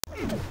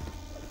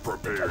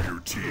Prepare your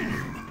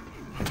team.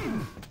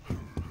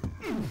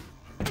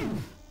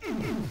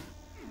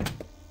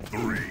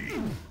 3,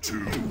 2,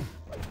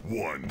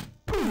 1,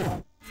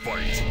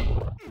 fight!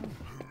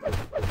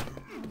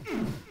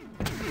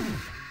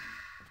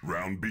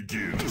 Round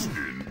begins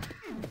in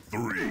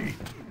 3,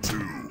 2,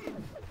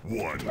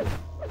 1,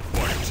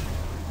 fight!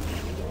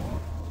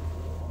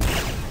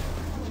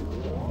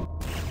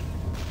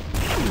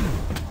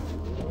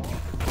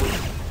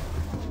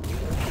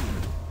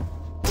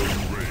 Two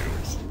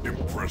rails,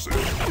 impressive.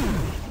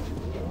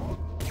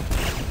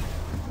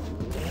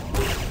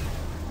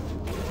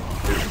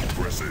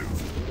 Impressive.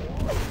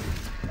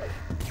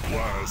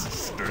 Last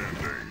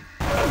standing.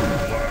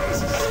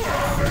 Last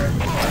standing.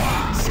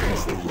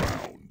 Seize the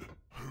round.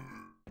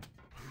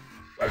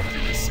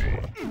 Accuracy.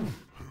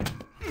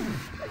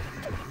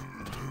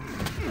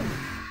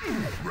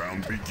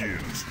 Round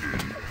begins in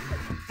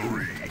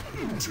 3,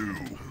 2,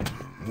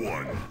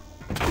 1,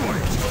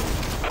 fight.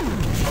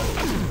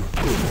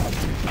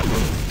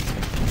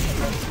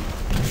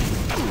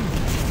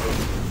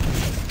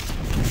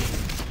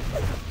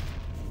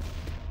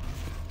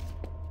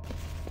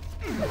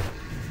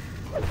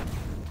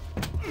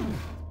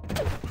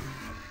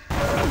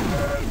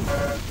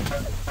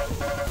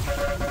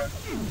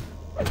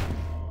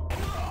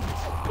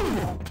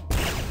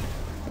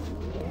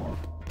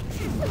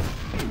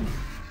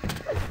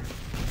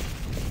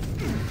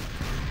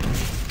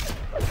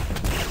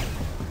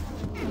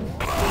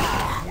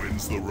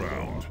 Wins the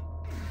round.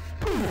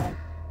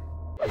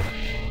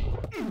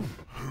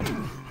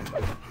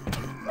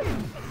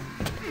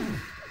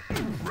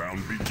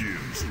 Round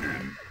begins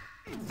in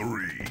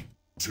 3,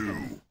 2,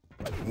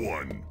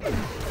 1,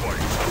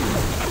 fight.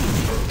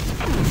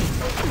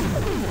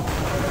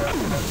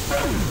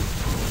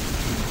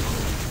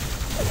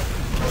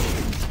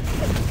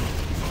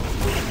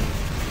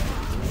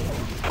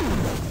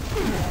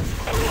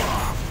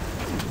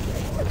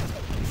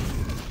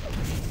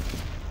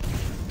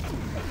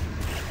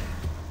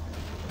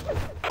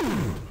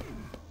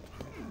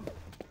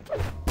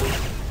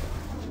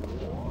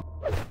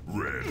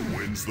 Red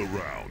wins the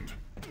round.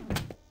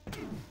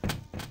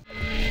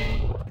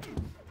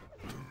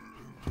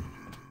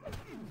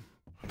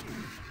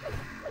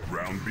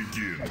 Round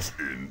begins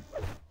in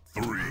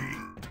 3,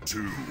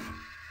 2,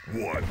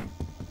 1,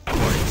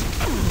 fight.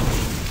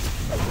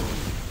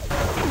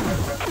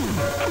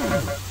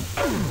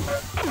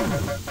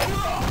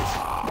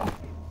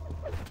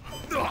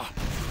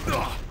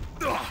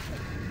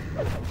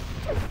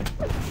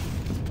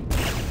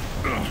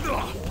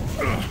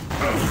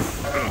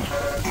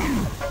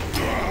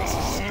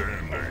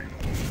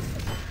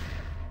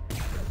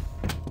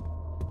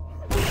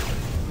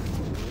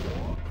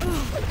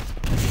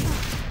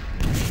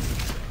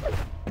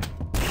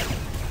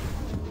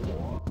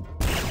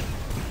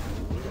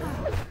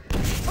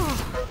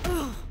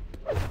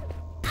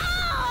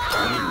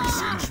 Standing.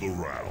 Cinch the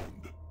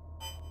round.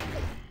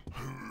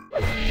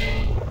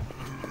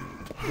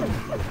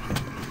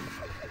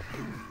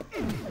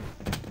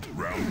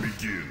 Round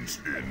begins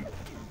in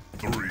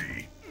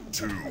 3,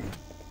 2,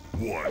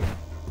 1,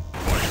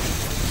 fight.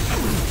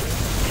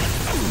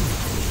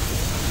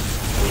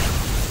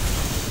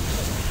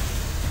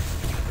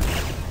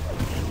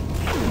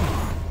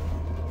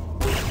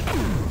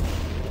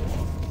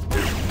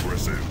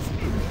 Impressive.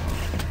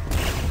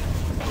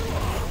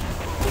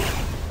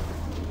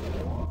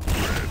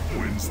 Red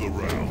wins the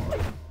round.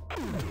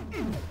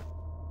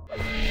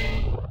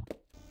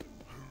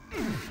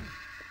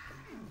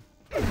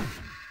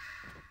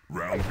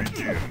 Round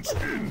begins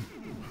in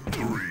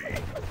 3,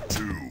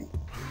 2,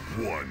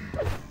 1,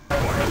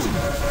 fight.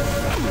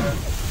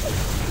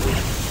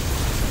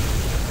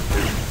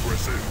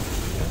 Impressive.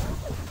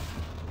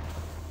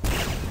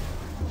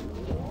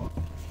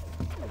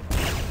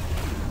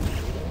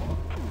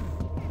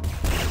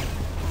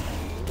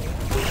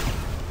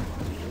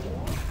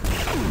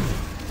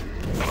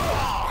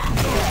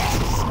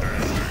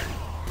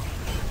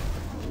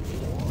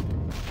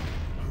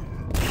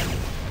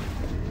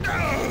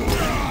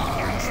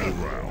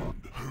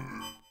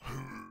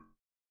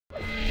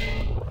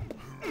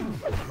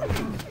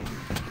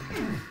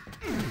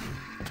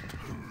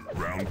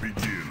 Round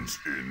begins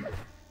in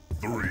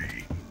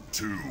 3,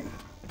 2,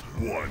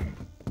 1,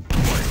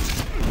 fight.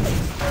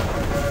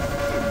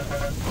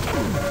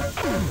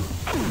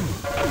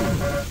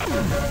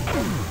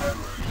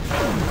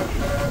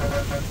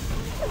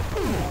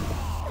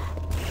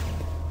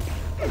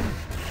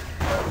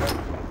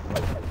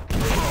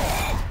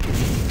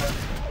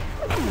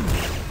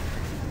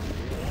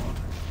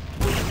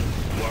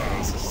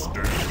 Last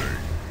standing.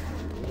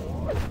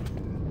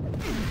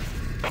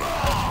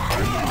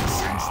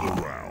 Cinch the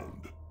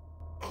round.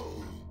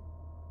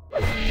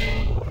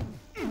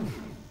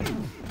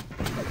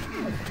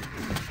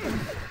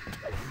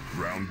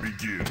 Round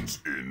begins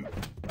in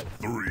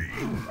 3,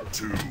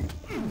 2,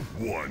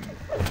 1,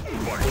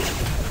 fight.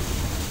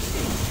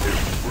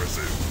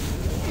 Impressive.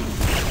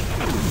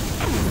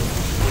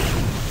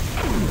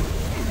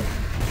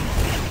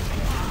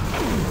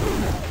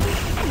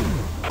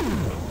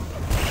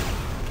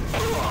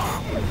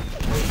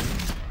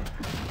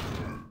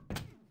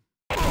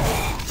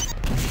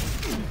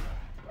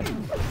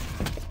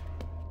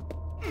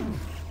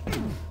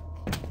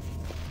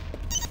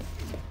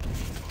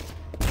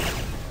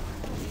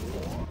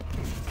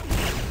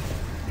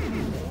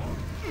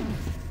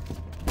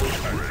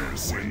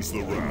 wins the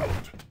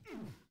round.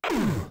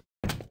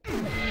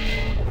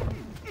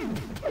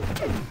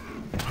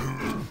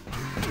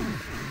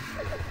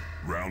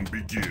 Round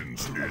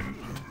begins in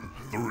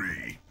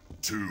 3,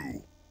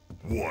 2,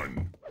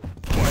 1,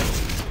 fight!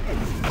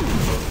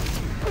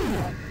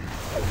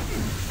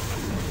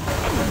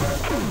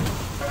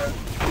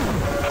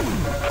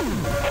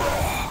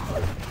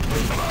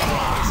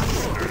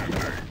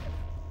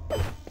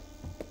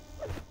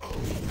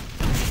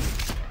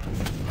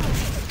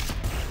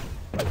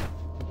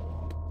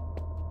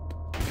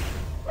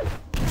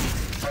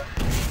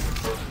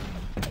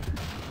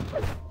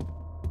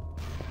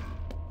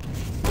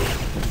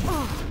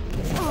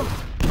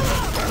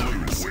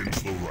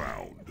 Wins the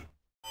round.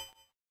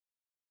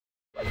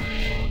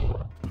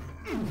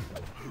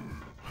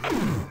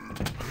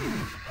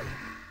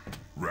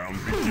 Round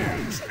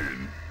begins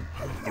in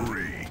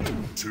 3,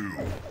 2,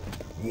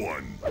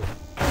 1,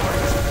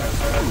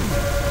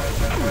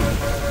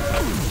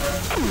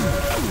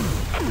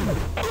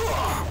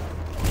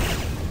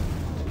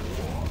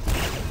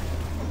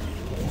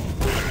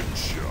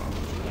 headshot.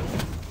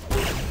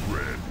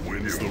 Red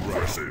wins the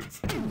round.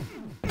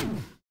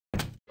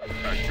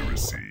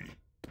 Accuracy.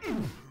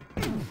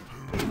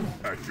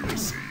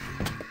 Accuracy.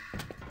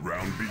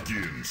 Round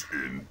begins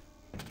in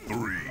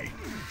 3,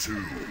 2,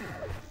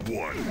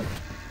 1,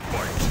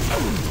 fight!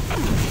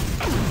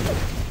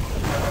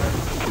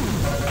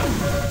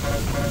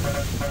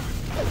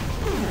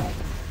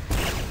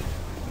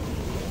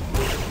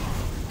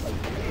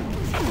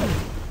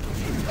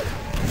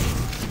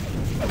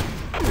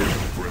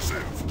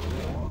 Impressive.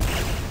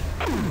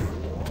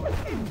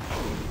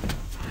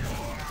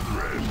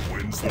 Red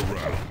wins the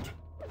round.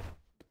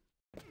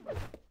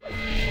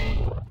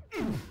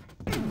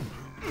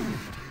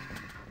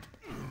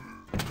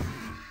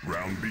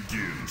 Round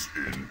begins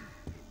in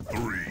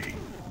 3,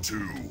 2,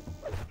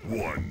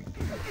 1,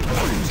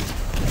 fight!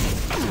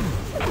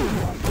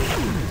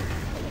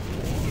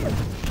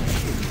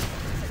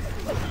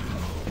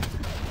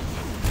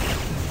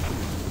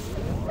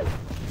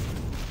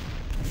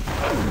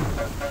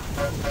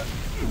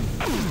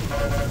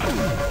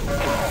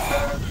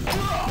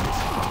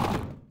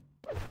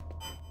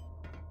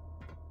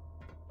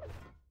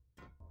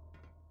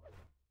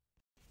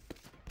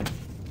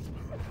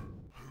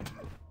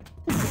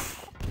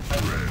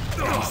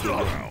 The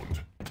round.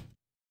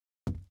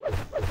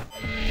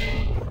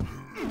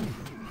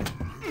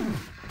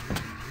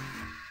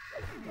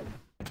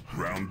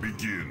 Round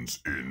begins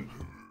in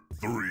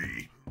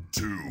 3,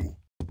 2,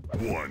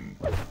 1,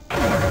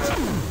 fight!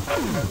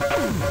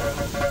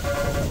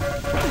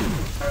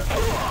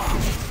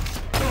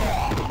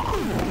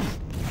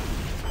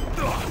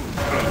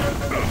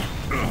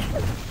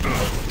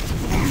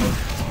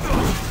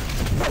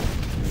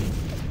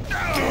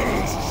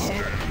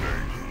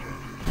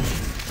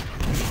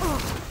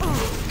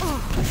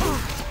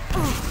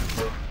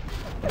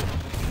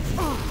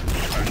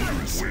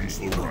 Wins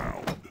the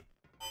round.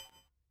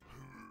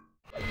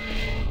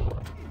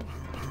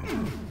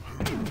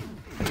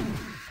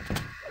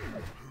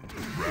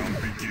 Round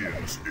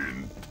begins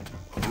in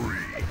 3,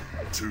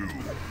 2,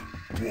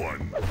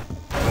 1,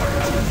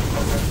 fight!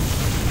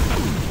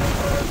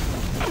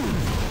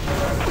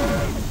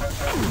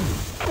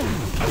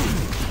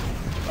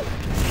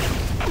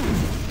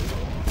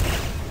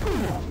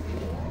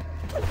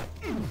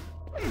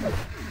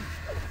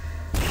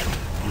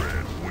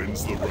 Red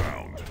wins the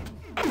round.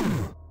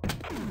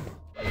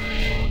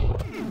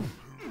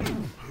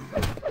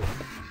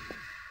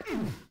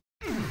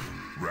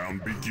 Round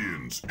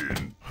begins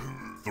in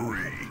 3,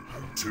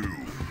 2,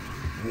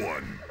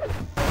 1,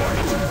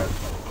 fight!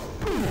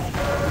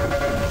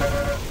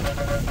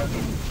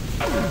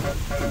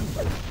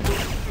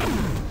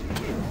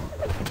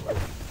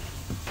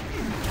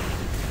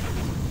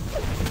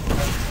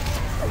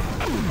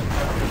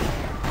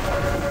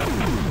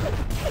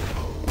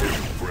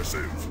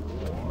 Impressive.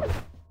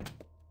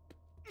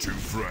 2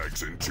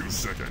 frags in 2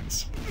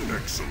 seconds.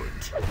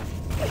 Excellent.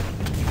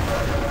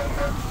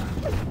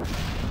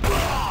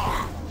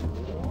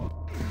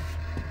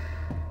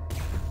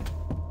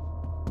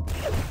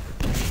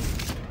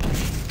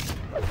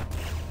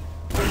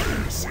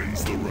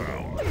 Wins the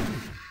round.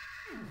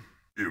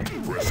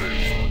 Impressive.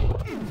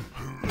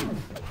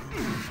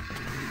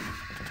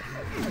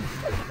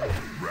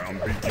 Round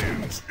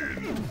begins in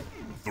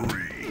 3,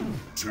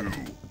 2,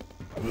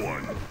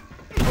 1,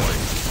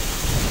 fight!